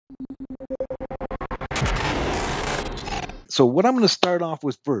So what I'm going to start off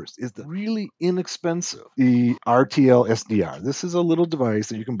with first is the really inexpensive, the RTL SDR. This is a little device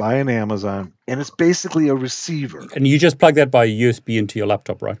that you can buy on Amazon, and it's basically a receiver. And you just plug that by USB into your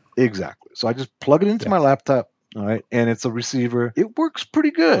laptop, right? Exactly. So I just plug it into my laptop. All right, and it's a receiver. It works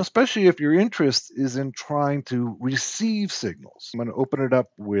pretty good, especially if your interest is in trying to receive signals. I'm going to open it up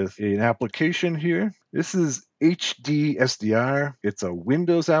with an application here. This is HD SDR. It's a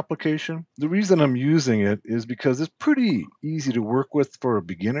Windows application. The reason I'm using it is because it's pretty easy to work with for a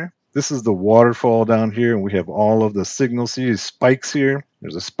beginner. This is the waterfall down here, and we have all of the signals. See these spikes here?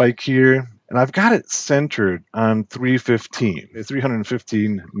 There's a spike here. And I've got it centered on 315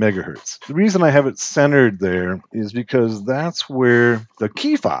 megahertz. The reason I have it centered there is because that's where the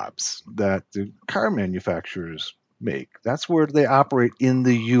key fobs that the car manufacturers make. That's where they operate in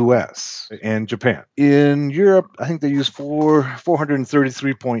the US and Japan. In Europe, I think they use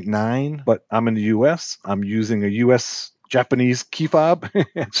 433.9, but I'm in the US. I'm using a US Japanese key fob.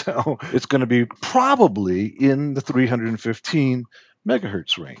 So it's going to be probably in the 315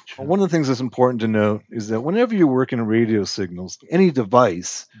 megahertz range. One of the things that's important to note is that whenever you're working in radio signals, any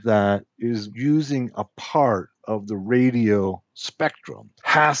device that is using a part of the radio spectrum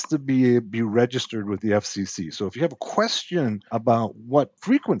has to be registered with the FCC. So if you have a question about what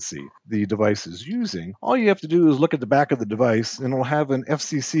frequency the device is using, all you have to do is look at the back of the device and it'll have an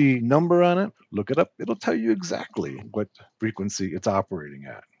FCC number on it. Look it up. It'll tell you exactly what frequency it's operating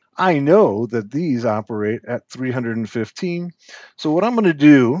at. I know that these operate at 315. So what I'm going to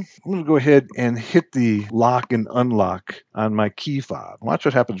do, I'm going to go ahead and hit the lock and unlock on my key fob. Watch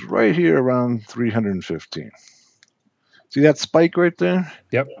what happens right here around 315. See that spike right there?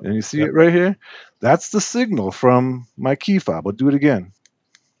 Yep. And you see it right here? That's the signal from my key fob. I'll do it again.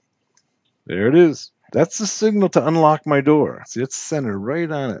 There it is. That's the signal to unlock my door. See, it's centered right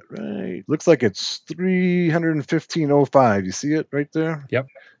on it. Right. Looks like it's 315.05. You see it right there? Yep.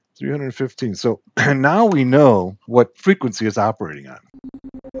 315. So now we know what frequency it's operating on.